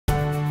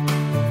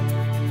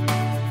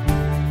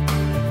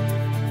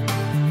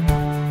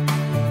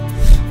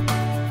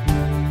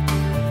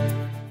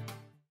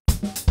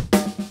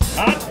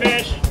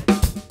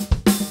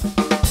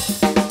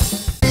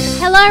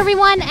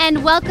everyone,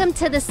 and welcome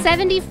to the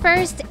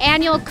 71st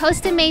Annual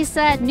Costa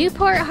Mesa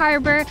Newport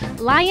Harbor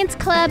Lions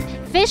Club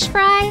Fish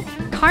Fry,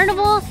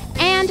 Carnival,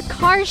 and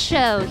Car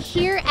Show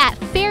here at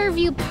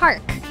Fairview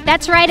Park.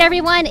 That's right,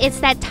 everyone, it's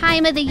that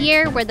time of the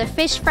year where the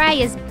fish fry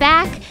is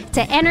back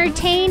to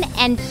entertain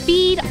and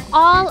feed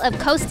all of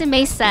Costa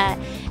Mesa.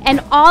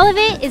 And all of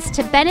it is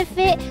to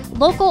benefit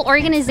local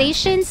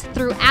organizations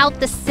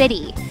throughout the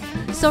city.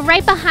 So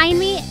right behind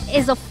me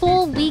is a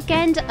full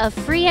weekend of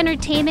free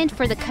entertainment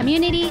for the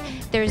community.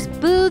 There's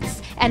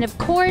booths and of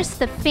course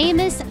the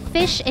famous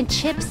fish and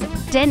chips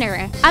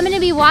dinner. I'm gonna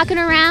be walking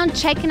around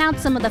checking out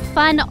some of the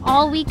fun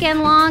all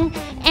weekend long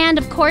and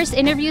of course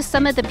interview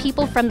some of the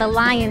people from the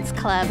Lions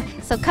Club.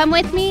 So come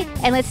with me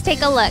and let's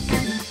take a look.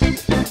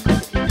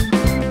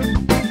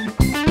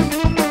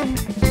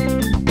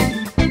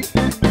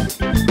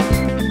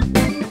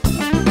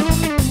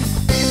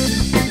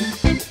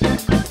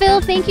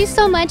 Thank you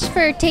so much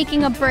for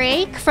taking a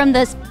break from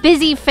this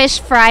busy fish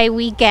fry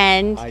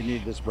weekend. I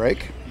need this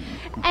break.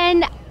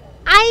 And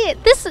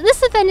this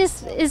event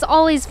is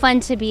always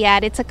fun to be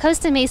at. It's a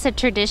Costa Mesa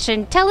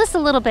tradition. Tell us a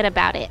little bit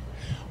about it.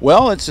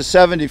 Well, it's the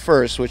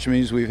 71st, which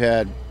means we've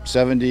had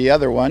 70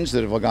 other ones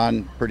that have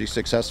gone pretty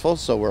successful,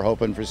 so we're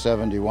hoping for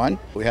 71.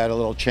 We had a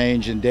little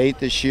change in date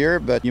this year,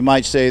 but you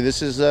might say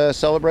this is a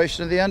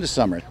celebration of the end of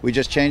summer. We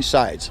just changed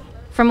sides.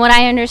 From what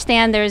I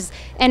understand, there's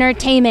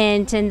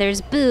entertainment and there's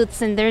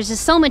booths and there's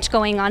just so much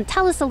going on.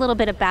 Tell us a little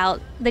bit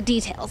about the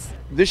details.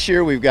 This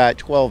year we've got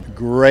 12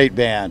 great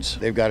bands.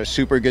 They've got a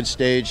super good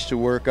stage to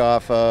work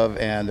off of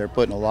and they're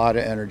putting a lot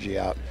of energy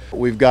out.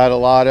 We've got a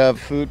lot of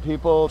food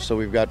people, so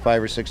we've got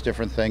 5 or 6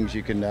 different things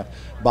you can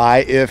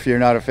buy if you're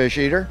not a fish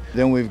eater.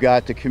 Then we've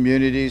got the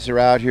communities are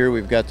out here.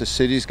 We've got the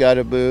city's got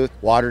a booth,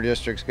 Water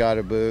District's got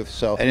a booth.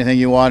 So anything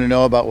you want to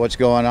know about what's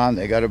going on,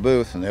 they got a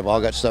booth and they've all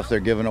got stuff they're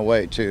giving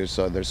away too.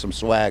 So there's some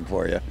swag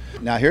for you.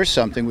 Now here's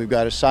something, we've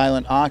got a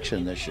silent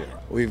auction this year.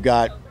 We've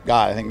got,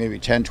 I think maybe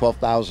 $10,000,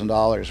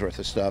 $12,000 worth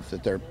of stuff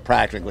that they're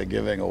practically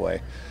giving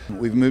away.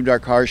 We've moved our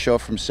car show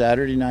from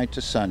Saturday night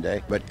to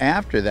Sunday, but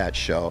after that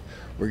show,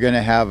 we're going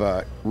to have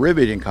a rib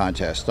eating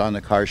contest on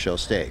the car show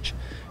stage.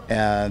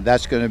 And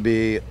that's going to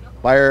be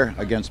fire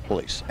against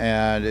police.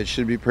 And it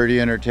should be pretty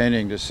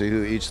entertaining to see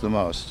who eats the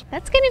most.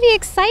 That's going to be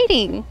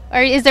exciting.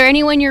 Or is there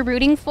anyone you're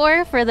rooting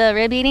for the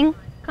rib eating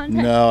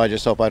contest? No, I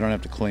just hope I don't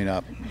have to clean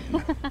up.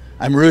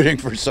 I'm rooting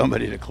for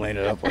somebody to clean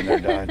it up when they're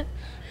done.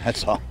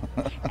 That's all.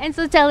 And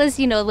so tell us,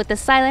 with the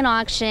silent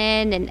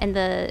auction and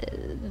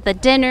the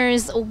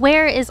dinners,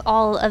 where is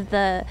all of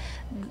the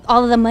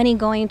money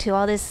going to?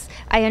 All this,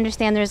 I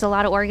understand there's a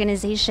lot of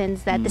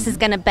organizations that this is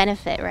going to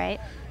benefit, right?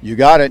 You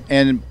got it.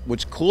 And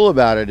what's cool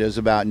about it is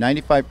about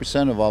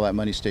 95% of all that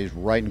money stays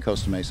right in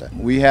Costa Mesa.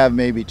 We have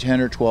maybe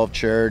 10 or 12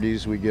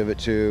 charities we give it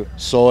to,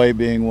 Soy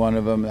being one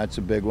of them, that's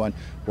a big one.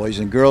 Boys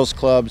and Girls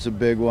Club's a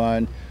big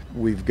one.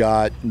 We've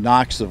got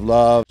Knocks of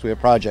Love, we have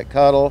Project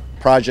Cuddle,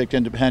 Project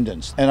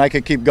Independence. And I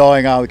could keep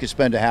going on, we could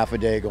spend a half a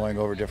day going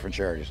over different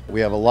charities.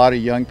 We have a lot of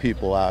young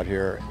people out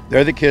here.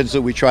 They're the kids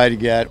that we try to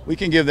get. We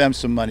can give them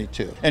some money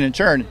too. And in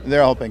turn,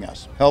 they're helping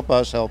us. Help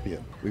us, help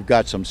you. We've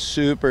got some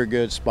super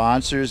good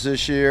sponsors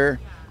this year.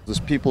 Those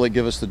people that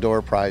give us the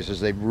door prizes,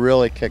 they've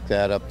really kicked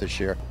that up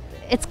this year.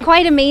 It's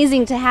quite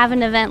amazing to have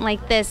an event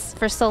like this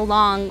for so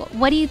long.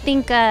 What do you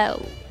think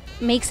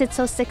makes it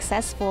so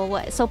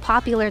successful, so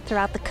popular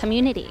throughout the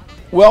community?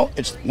 Well,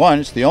 it's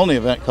the only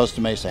event Costa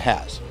Mesa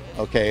has,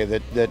 okay,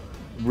 that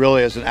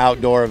really is an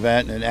outdoor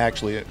event and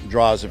actually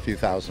draws a few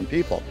thousand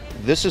people.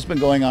 This has been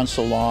going on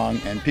so long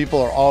and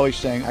people are always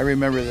saying, I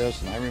remember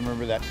this and I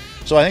remember that.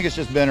 So I think it's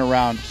just been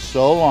around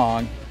so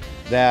long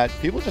that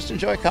people just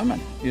enjoy coming,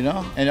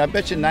 And I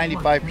bet you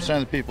 95%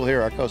 of the people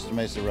here are Costa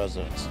Mesa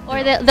residents.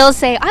 Or they'll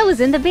say, I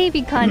was in the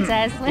baby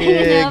contest.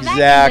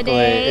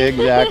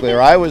 Exactly.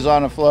 Or I was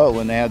on a float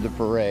when they had the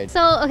parade.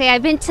 So, okay,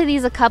 I've been to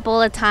these a couple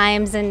of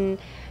times and,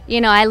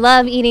 I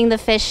love eating the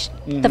fish,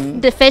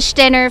 the fish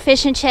dinner,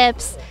 fish and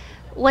chips.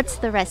 What's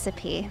the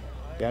recipe?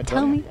 Yeah,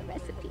 Tell me the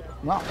recipe.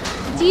 No.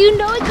 Do you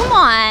know it? Come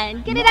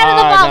on, get it out of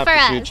the ball for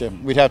us.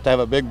 We'd have to have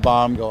a big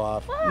bomb go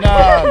off.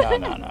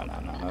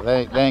 No.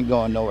 They ain't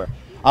going nowhere.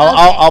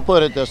 I'll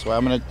put it this way.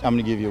 I'm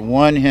gonna give you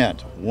one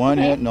hint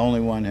and only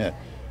one hint.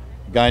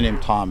 A guy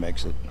named Tom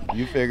makes it.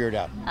 You figure it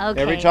out.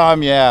 Okay. Every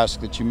time you ask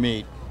that you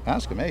meet,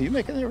 ask him, hey, you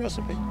making the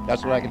recipe?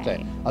 That's what I can tell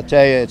you. I'll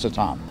tell you it's a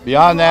Tom.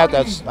 Beyond that,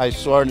 I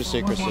swear to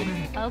secrecy.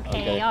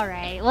 Okay, all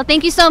right. Well,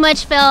 thank you so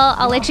much, Phil.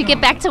 I'll let you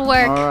get back to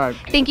work. All right.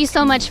 Thank you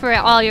so much for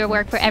all your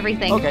work, for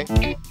everything.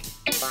 Okay.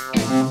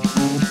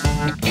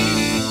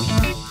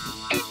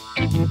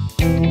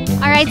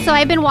 All right, so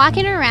I've been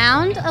walking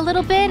around a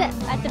little bit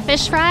at the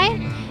fish fry,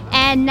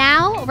 and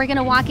now we're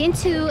gonna walk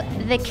into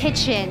the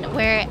kitchen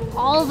where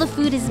all the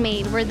food is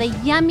made, where the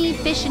yummy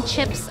fish and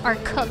chips are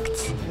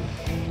cooked.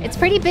 It's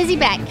pretty busy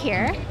back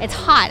here. It's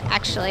hot,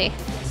 actually.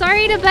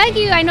 Sorry to bug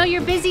you. I know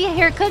you're busy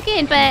here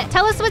cooking, but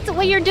tell us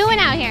what you're doing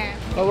out here.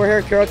 Well, we're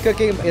here crowd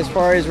cooking as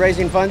far as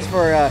raising funds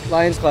for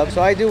Lions Club.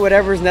 So I do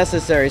whatever's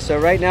necessary. So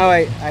right now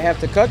I have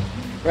to cook,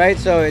 right?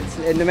 So it's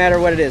no matter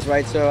what it is,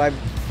 right? So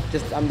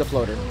I'm the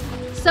floater.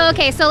 So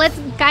okay, so let's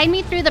guide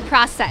me through the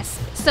process.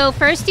 So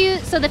first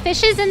so the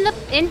fish is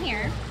in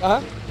here.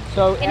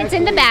 So and it's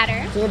in the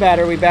batter. It's in the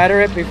batter. We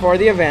batter it before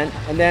the event,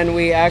 and then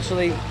we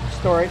actually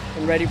store it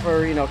and ready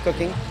for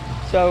cooking.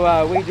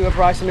 So we do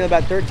approximately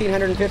about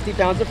 1,350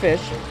 pounds of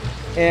fish,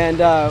 and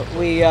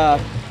we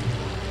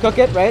cook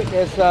it, right?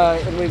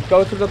 And we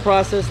go through the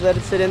process, let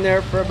it sit in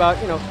there for about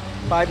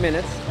 5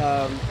 minutes,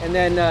 and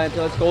then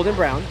until it's golden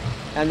brown,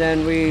 and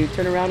then we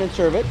turn around and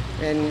serve it,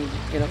 and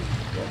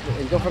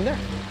and go from there.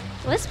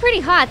 Well, it's pretty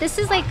hot. This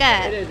is like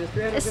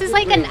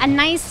a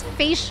nice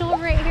facial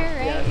right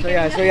here,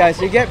 right?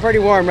 So you get pretty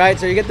warm, right?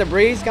 So you get the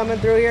breeze coming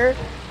through here,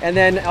 and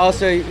then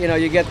also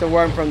you get the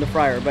warm from the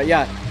fryer. But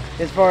yeah,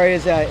 as far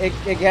as it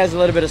has a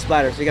little bit of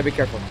splatter, so you gotta be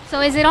careful. So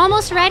is it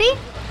almost ready?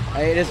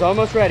 It is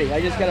almost ready. I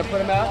just gotta put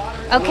them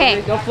out. Okay.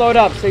 They'll float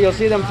up, so you'll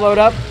see them float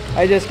up.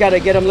 I just gotta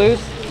get them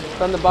loose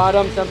from the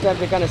bottom. Sometimes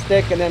they kind of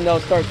stick, and then they'll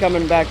start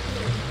coming back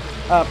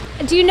up.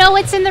 Do you know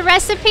what's in the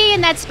recipe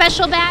in that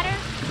special batter?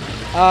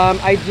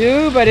 I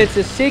do, but it's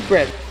a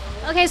secret.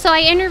 Okay, so I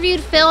interviewed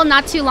Phil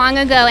not too long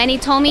ago, and he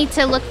told me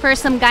to look for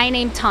some guy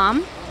named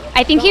Tom.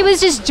 I think he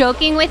was just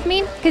joking with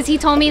me because he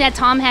told me that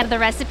Tom had the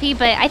recipe,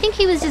 but I think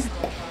he was just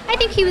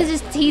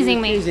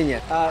teasing me. Teasing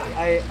you.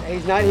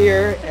 He's not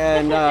here,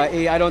 and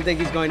I don't think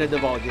he's going to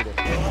divulge either.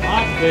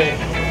 Hot fish.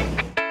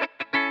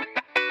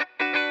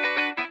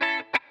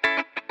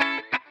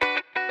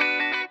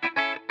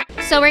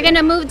 So we're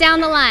gonna move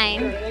down the line.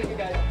 Sure, thank you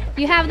guys.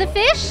 You have the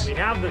fish? We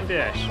have the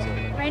fish.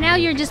 Right now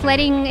you're just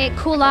letting it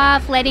cool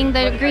off, letting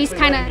the grease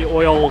kind The of...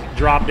 oil will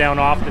drop down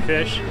off the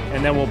fish,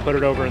 and then we'll put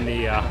it over in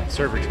the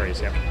server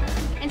trays. Yep.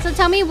 And so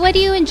tell me, what do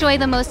you enjoy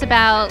the most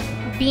about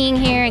being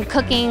here and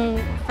cooking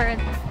for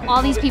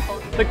all these people?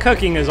 The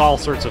cooking is all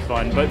sorts of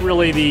fun, but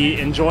really the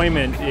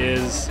enjoyment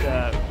is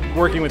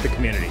working with the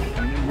community.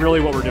 And really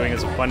what we're doing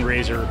is a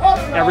fundraiser.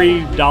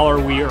 Every dollar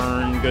we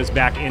earn goes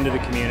back into the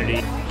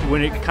community.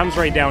 When it comes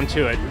right down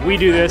to it, we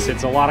do this,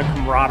 it's a lot of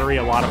camaraderie,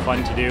 a lot of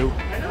fun to do,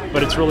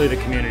 but it's really the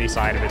community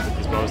side of it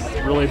that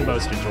is really the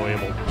most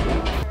enjoyable.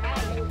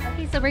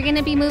 Okay, so we're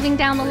gonna be moving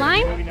down the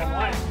line.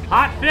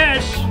 Hot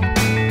fish!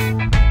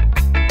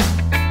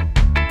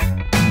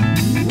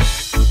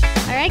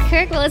 All right,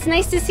 Kirk, well, it's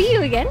nice to see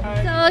you again.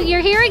 So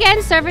you're here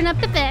again, serving up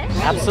the fish.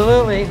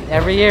 Absolutely,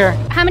 every year.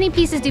 How many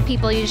pieces do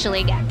people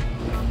usually get?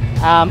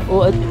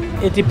 Well,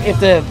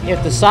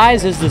 if the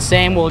size is the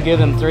same, we'll give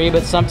them 3,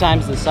 but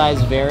sometimes the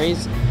size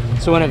varies.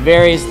 So when it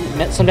varies,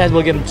 sometimes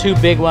we'll give them 2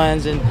 big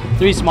ones and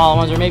 3 smaller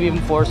ones, or maybe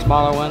even 4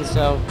 smaller ones.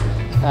 So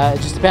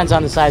it just depends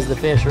on the size of the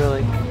fish,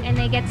 really. And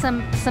they get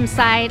some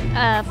side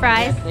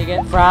fries? They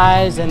get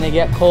fries and they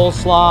get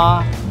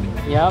coleslaw.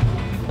 Yep.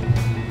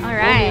 All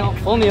right.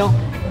 Full meal.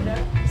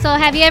 So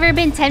have you ever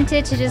been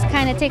tempted to just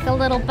kind of take a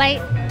little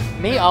bite?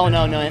 Me? Oh,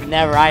 no,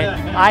 never.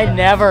 I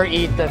never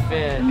eat the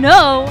fish.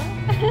 No.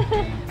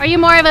 Are you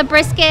more of a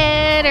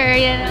brisket or,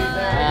 you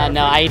know?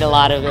 No, I eat a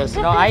lot of this.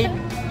 No,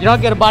 you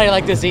don't get a body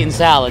like this eating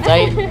salads.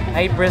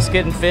 I eat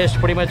brisket and fish,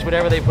 pretty much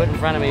whatever they put in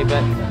front of me.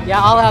 But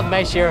yeah, I'll have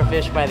my share of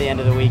fish by the end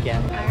of the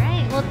weekend. All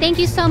right. Well, thank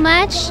you so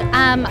much.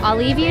 I'll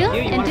leave you.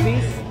 You want a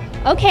piece?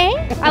 Okay.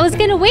 I was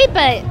gonna wait,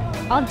 but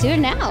I'll do it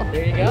now.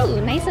 There you go.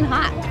 Ooh, nice and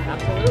hot.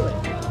 Absolutely.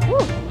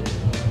 Ooh.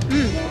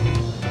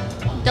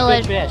 Mmm.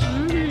 Delicious. Good fish.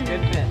 Mm.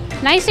 Good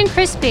fish. Nice and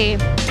crispy.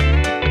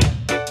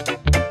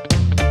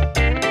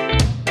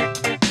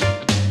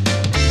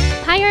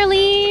 Hi,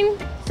 Arlene.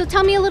 So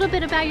tell me a little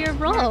bit about your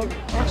role.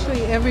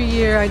 Actually, every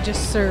year I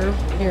just serve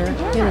here,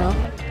 you know.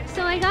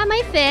 So I got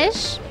my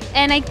fish,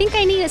 and I think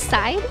I need a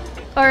side,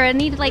 or I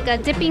need like a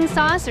dipping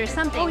sauce or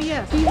something. Oh,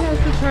 yes. She has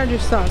the tartar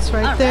sauce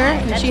right there,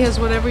 and she has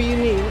whatever you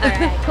need. All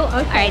right, cool. Okay.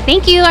 All right,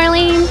 thank you,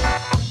 Arlene.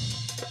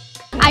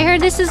 I heard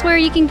this is where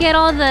you can get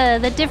all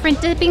the different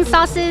dipping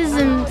sauces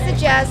and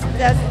Suggest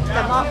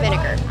the malt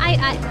vinegar.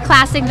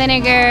 classic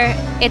vinegar.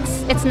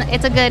 It's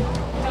a good.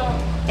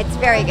 It's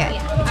very good.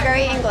 It's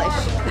very English.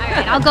 All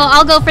right,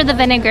 I'll go for the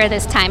vinegar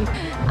this time.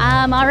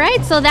 All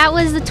right, so that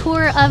was the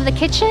tour of the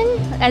kitchen.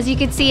 As you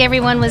can see,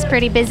 everyone was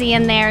pretty busy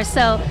in there.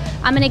 So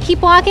I'm gonna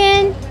keep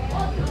walking.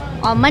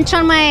 I'll munch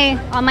on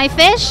my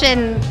fish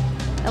and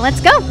let's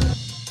go.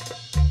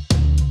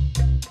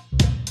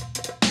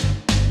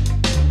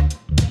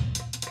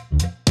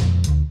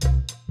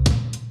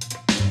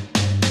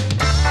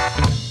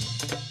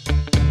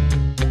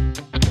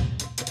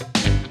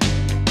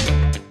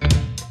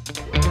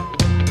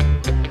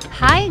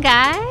 Hi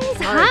guys.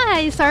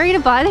 Hi. Sorry to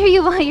bother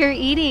you while you're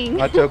eating.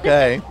 That's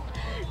okay.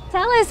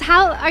 Tell us,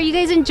 how are you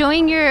guys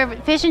enjoying your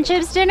fish and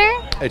chips dinner?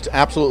 It's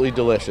absolutely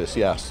delicious,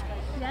 yes.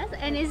 Yes.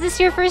 And is this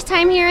your first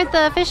time here at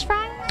the fish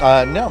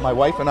fry? No, my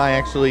wife and I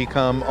actually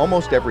come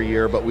almost every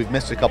year, but we've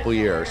missed a couple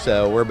years,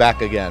 so we're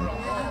back again.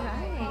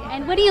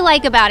 And what do you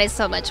like about it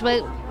so much?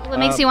 What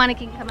makes you want to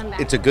keep coming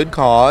back? It's a good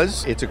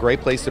cause. It's a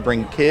great place to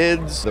bring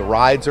kids. The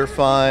rides are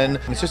fun.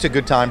 It's just a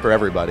good time for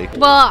everybody.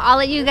 Well, I'll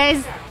let you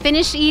guys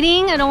finish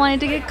eating. I don't want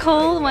it to get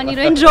cold. I want you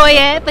to enjoy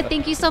it. But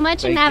thank you so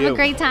much and have a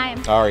great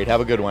time. All right,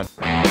 have a good one.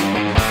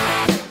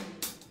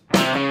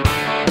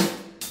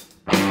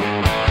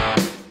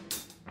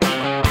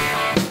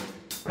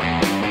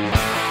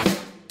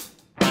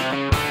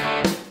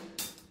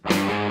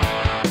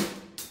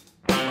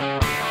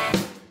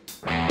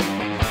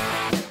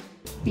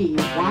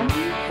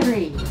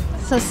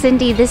 So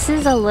Cindy, this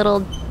is a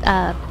little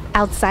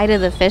outside of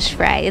the fish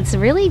fry. It's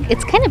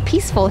kind of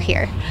peaceful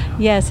here.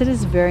 Yes, it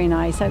is very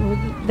nice.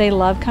 They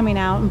love coming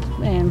out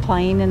and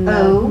playing in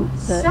the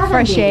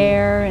fresh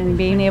air and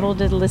being able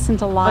to listen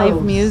to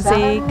live music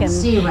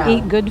and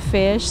eat good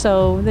fish.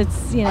 So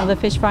it's, the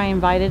fish fry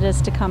invited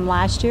us to come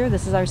last year.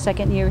 This is our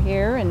second year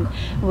here and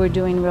we're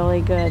doing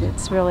really good.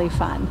 It's really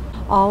fun.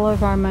 All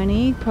of our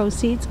money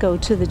proceeds go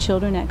to the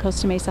children at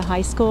Costa Mesa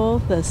High School,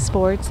 the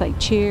sports like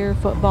cheer,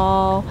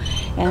 football,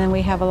 and then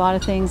we have a lot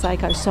of things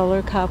like our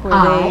solar cup where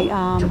they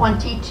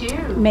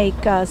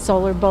make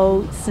solar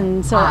boats,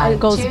 and so it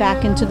goes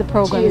back into the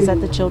programs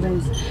that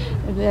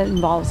that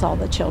involves all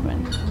the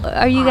children.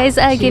 Are you guys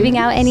giving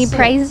out any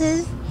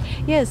prizes?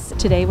 Yes,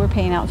 today we're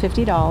paying out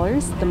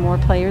 $50. The more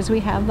players we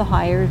have, the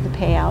higher the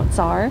payouts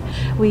are.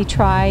 We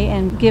try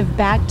and give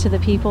back to the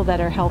people that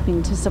are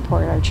helping to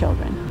support our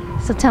children.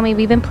 So tell me,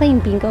 we've been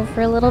playing bingo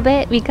for a little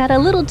bit. We got a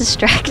little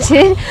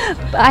distracted.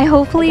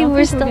 Hopefully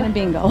we're still going to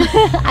bingo.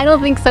 I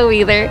don't think so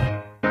either.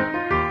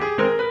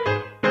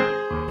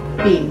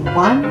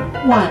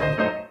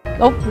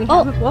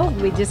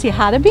 We just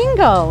had a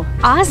bingo.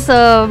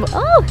 Awesome.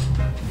 Oh,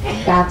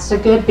 that's a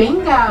good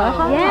bingo.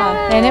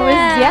 Yeah. And it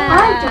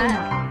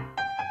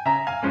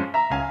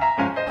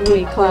was,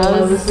 we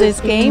close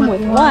this game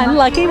with one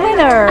lucky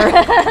winner.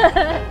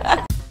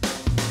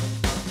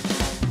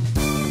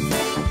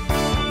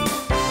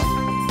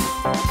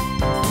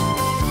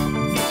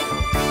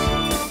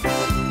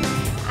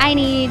 I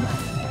need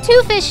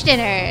 2 fish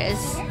dinners.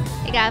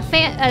 I got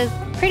a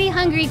pretty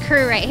hungry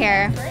crew right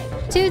here.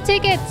 2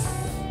 tickets.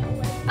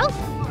 Oh,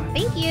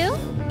 thank you.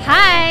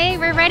 Hi,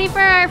 we're ready for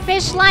our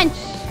fish lunch.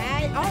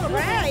 All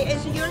right,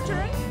 is it your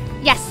turn?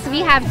 Yes, we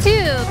have 2.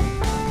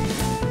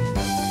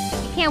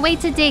 We can't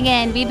wait to dig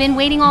in. We've been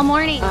waiting all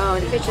morning. Oh,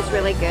 the fish is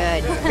really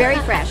good. Very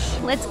fresh.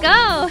 Let's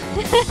go.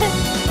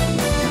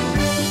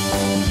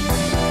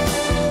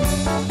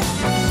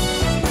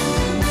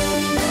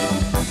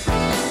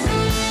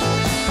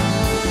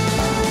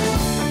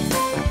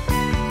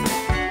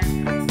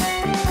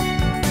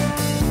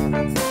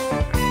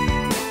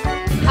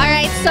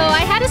 So I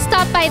had to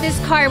stop by this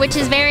car, which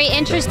is very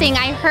interesting.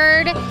 I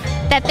heard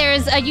that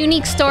there's a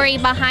unique story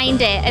behind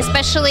it,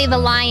 especially the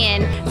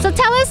lion. So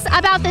tell us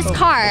about this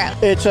car.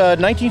 It's a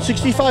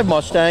 1965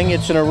 Mustang.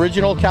 It's an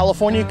original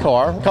California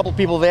car. A couple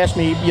people have asked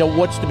me,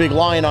 what's the big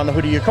lion on the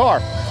hood of your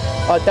car?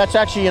 That's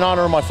actually in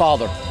honor of my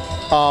father.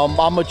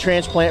 I'm a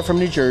transplant from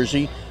New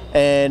Jersey,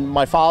 and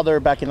my father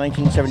back in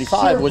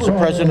 1975 was the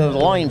president of the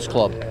Lions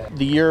Club.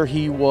 The year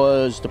he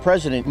was the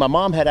president, my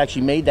mom had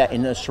actually made that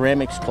in a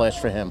ceramics class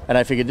for him. And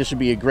I figured this would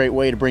be a great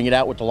way to bring it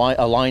out with a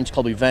Lions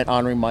Club event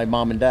honoring my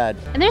mom and dad.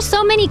 And there's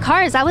so many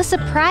cars. I was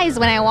surprised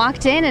when I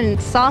walked in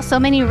and saw so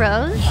many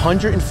rows.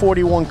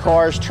 141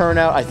 cars turn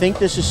out. I think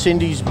this is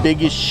Cindy's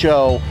biggest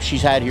show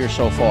she's had here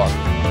so far.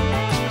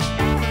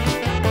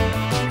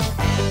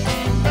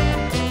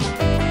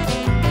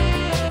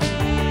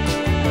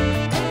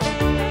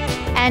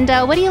 And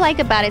what do you like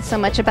about it so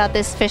much, about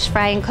this fish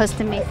fry in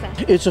Costa Mesa?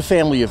 It's a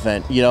family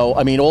event,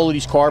 all of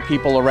these car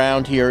people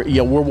around here,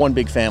 we're one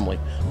big family.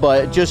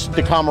 But just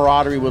the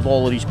camaraderie with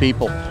all of these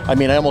people. I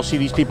almost see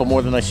these people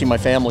more than I see my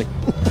family.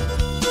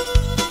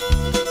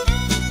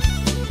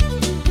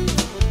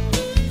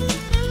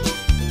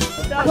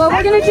 What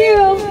we're gonna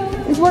do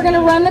is we're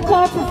gonna run the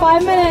clock for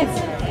 5 minutes,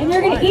 and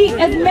you're gonna eat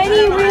as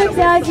many ribs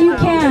as you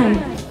can.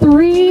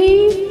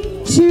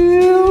 3,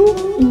 2,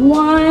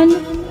 1,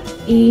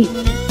 eat.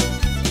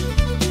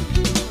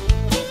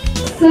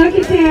 Suck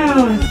it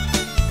down.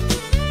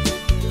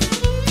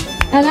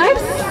 And I've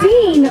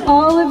seen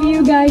all of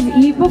you guys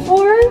eat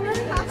before,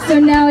 so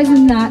now is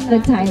not the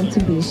time to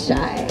be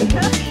shy.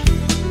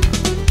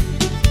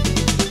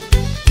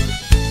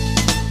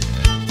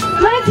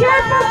 Let's hear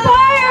it for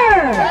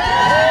fire!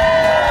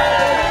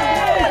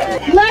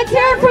 Let's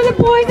hear it for the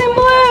boys in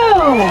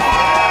blue!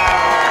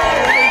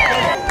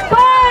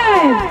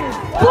 5,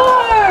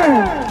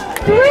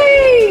 4,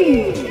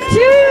 3,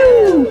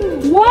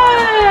 2,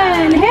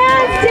 1.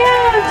 Hands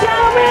down,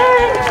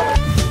 gentlemen!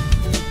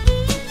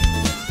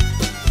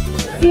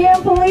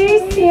 CM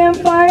Police, CM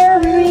Fire,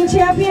 Reading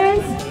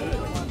Champions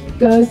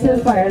goes to the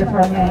fire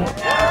department.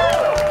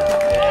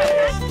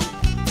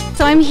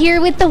 So I'm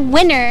here with the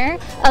winner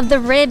of the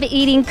rib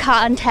eating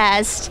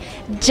contest,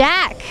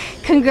 Jack.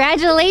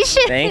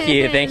 Congratulations. Thank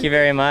you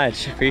very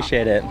much.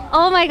 Appreciate it.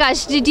 Oh my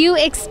gosh, did you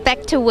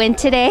expect to win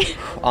today?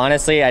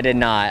 Honestly, I did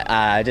not.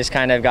 I just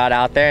kind of got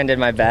out there and did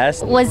my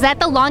best. Was that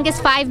the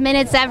longest 5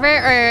 minutes ever,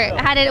 or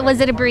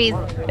was it a breeze?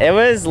 It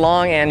was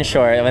long and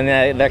short. When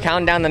they're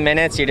counting down the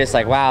minutes, you're just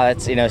like, wow,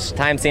 that's,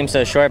 time seems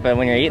so short, but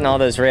when you're eating all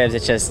those ribs,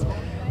 it's just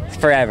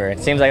forever. It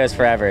seems like it was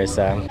forever,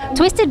 so.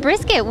 Twisted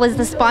Brisket was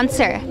the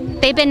sponsor.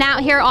 They've been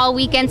out here all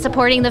weekend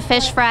supporting the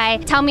fish fry.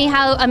 Tell me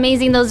how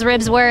amazing those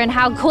ribs were and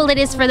how cool it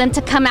is for them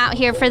to come out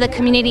here for the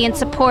community and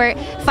support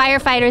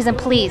firefighters and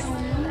police.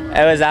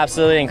 It was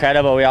absolutely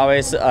incredible. We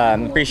always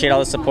appreciate all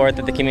the support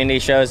that the community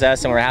shows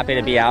us, and we're happy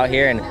to be out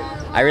here. And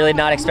I really did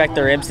not expect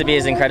the ribs to be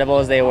as incredible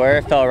as they were.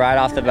 It fell right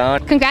off the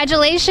bone.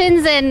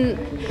 Congratulations, and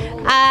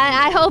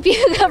I hope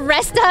you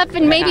rest up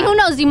and maybe, who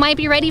knows, you might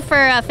be ready for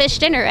a fish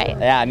dinner, right?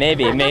 Yeah,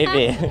 maybe,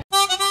 maybe.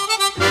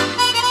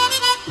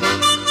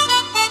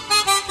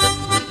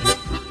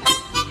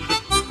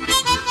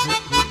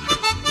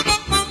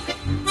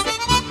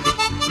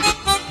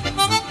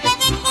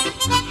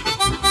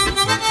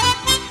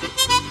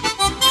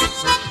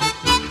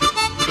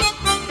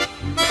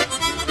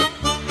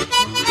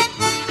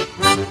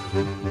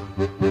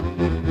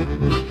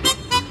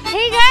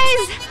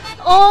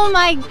 Oh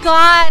my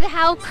God,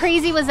 how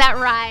crazy was that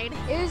ride?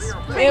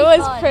 It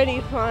was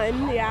pretty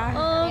fun, yeah.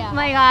 Oh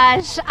my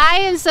gosh, I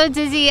am so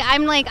dizzy.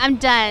 I'm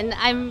done.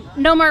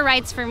 No more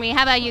rides for me.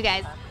 How about you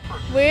guys?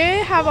 We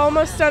have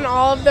almost done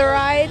all of the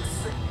rides,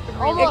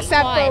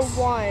 except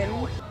for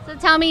one. So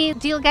tell me,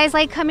 do you guys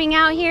like coming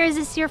out here? Is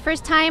this your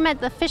first time at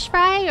the fish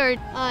fry, or?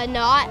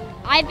 No,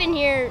 I've been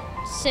here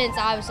since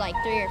I was like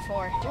 3 or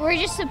 4. We're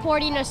just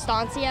supporting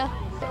Estancia.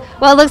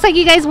 Well, it looks like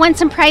you guys won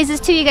some prizes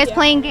too. You guys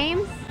playing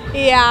games?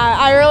 Yeah,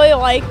 I really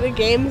like the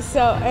games,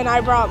 and I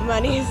brought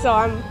money, so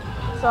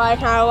I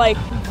kind of like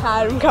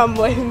had him come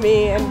with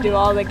me and do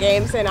all the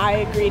games, and I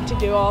agreed to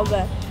do all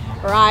the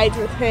rides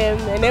with him,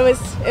 and it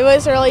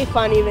was really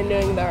fun even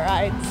doing the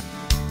rides.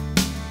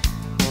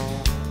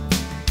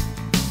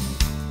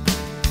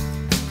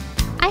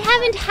 I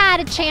haven't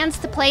had a chance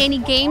to play any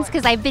games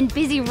because I've been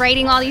busy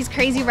writing all these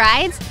crazy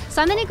rides.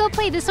 So I'm gonna go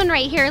play this one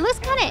right here. It looks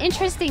kind of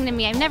interesting to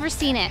me. I've never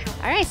seen it.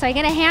 All right, so I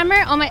get a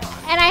hammer. Oh my!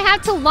 And I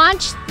have to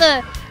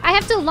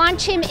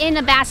launch him in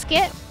a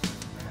basket.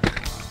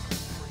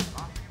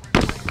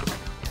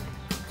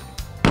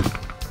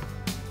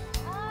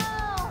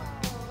 Oh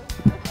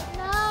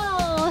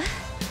no!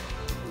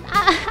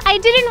 I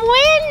didn't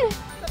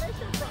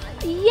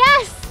win.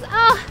 Yes.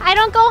 Oh, I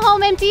don't go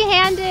home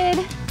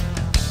empty-handed.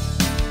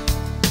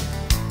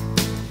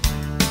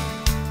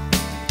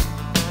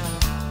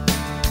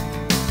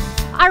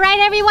 All right,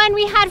 everyone,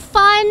 we had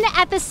fun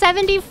at the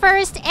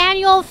 71st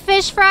Annual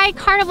Fish Fry,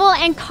 Carnival,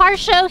 and Car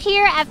Show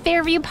here at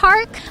Fairview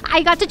Park.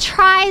 I got to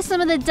try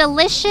some of the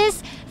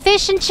delicious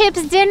fish and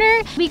chips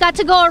dinner. We got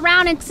to go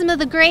around in some of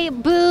the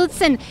great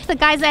booths, and the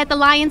guys at the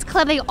Lions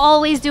Club, they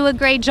always do a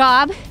great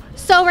job.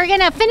 So we're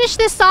gonna finish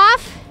this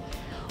off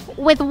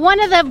with one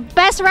of the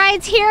best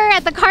rides here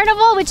at the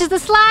Carnival, which is the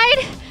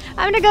slide.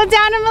 I'm gonna go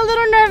down, I'm a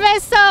little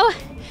nervous, so all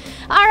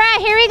right,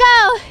 here we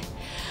go.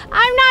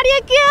 I'm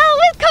Nadia Gill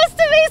with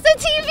Costa Mesa